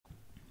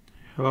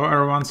Hello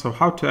everyone, so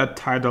how to add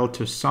Tidal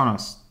to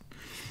Sonos.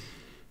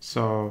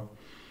 So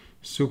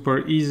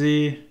super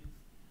easy.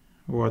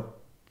 What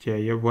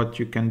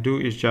you can do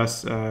is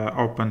just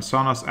open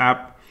Sonos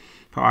app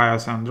for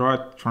iOS and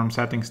Android. From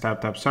settings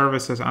tap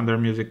services, under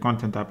music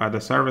content tap add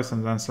a service,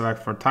 and then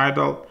select for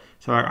Tidal.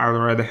 Select I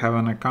already have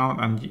an account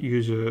and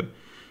use a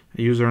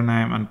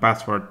username and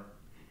password.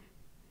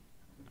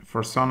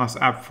 For Sonos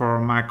app for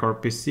Mac or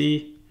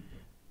PC,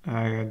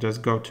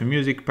 just go to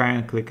music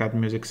pane, click add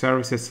music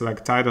services,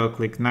 select Tidal,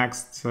 click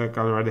next, select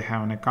already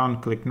have an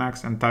account, click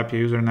next, and type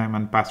your username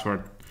and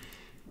password.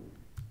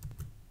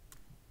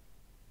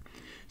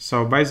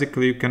 So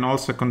basically you can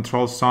also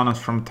control Sonos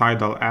from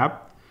Tidal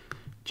app.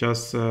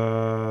 Just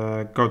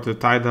go to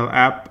Tidal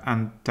app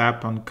and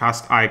tap on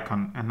cast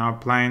icon, and now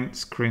plain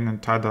screen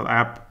and Tidal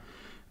app.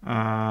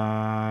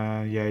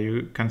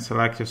 You can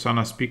select your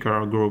Sonos speaker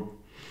or group.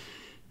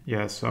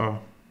 So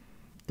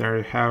there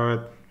you have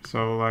it.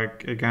 So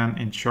like again,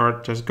 in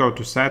short, just go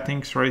to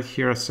settings right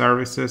here,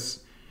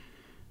 services,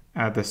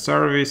 add the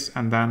service,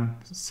 and then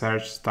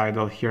search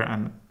Tidal here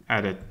and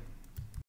add it.